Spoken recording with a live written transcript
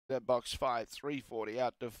box 5, 340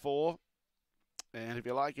 out to 4. And if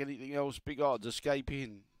you like anything else, big odds, escape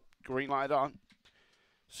in. Green light on.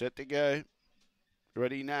 Set to go.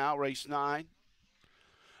 Ready now, race 9.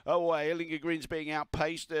 Away, Linger Green's being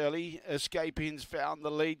outpaced early. Escape In's found the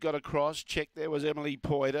lead, got across. Check there was Emily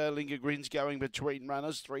Poiter. Linger Green's going between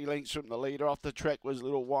runners, 3 lengths from the leader. Off the track was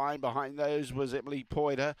Little Wine. Behind those was Emily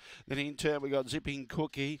Poiter. Then in turn we got Zipping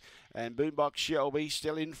Cookie and Boombox Shelby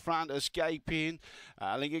still in front. Escape In.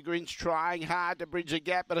 Linger Green's trying hard to bridge the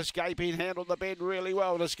gap, but Escape In handled the bend really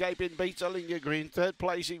well. And Escape In beats a Linger Green. Third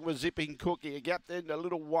placing was Zipping Cookie. A gap then to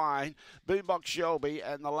Little Wine, Boombox Shelby,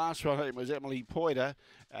 and the last one home was Emily Poiter.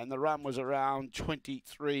 And the run was around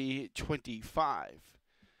 23.25.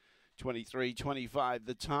 23.25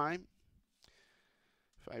 the time.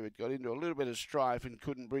 Favourite got into a little bit of strife and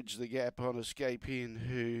couldn't bridge the gap on Escape In,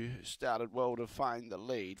 who started well to find the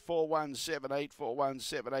lead. 4-1-7-8,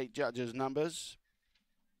 4-1-7-8 judges' numbers.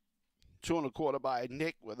 2 1/4 by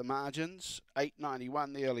neck were the margins.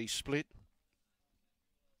 8.91 the early split.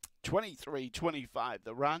 23.25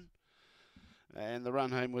 the run. And the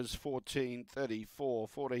run home was 14.34,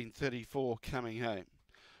 14.34 coming home.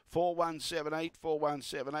 4-1-7-8,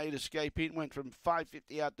 4-1-7-8. Escape In went from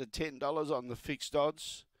 $5.50 out to $10 on the fixed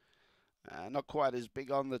odds. Not quite as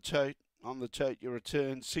big on the tote. On the tote, your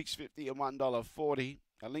return $6.50 and $1.40.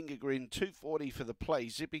 A Linger Green $2.40 for the play.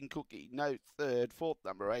 Zipping Cookie, no third. Fourth,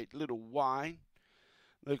 number 8, Little Wine.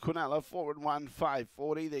 The Quinella 4-1,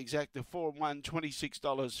 $5.40. The Exacta 4-1,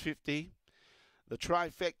 $26.50. The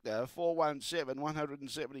Trifecta, 4-1-7,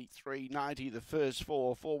 $173.90. The first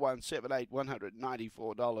 4, 4-1-7-8,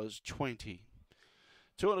 $194.20.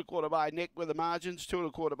 2 1/4 by neck with the margins.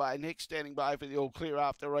 2 1/4 by neck, standing by for the all clear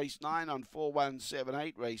after race 9 on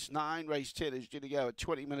 4-1-7-8. Race 9. Race 10 is due to go at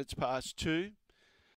 20 minutes past 2.